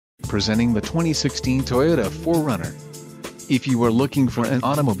presenting the 2016 Toyota 4Runner. If you are looking for an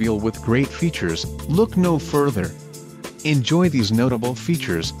automobile with great features, look no further. Enjoy these notable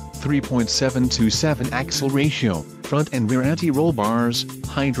features: 3.727 axle ratio, front and rear anti-roll bars,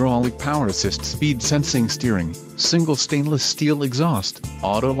 hydraulic power assist, speed sensing steering, single stainless steel exhaust,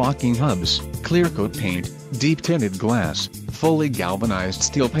 auto-locking hubs, clear coat paint, deep tinted glass, fully galvanized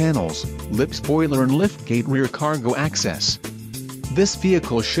steel panels, lip spoiler and liftgate rear cargo access. This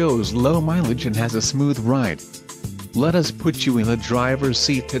vehicle shows low mileage and has a smooth ride. Let us put you in the driver's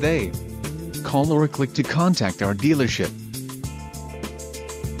seat today. Call or click to contact our dealership.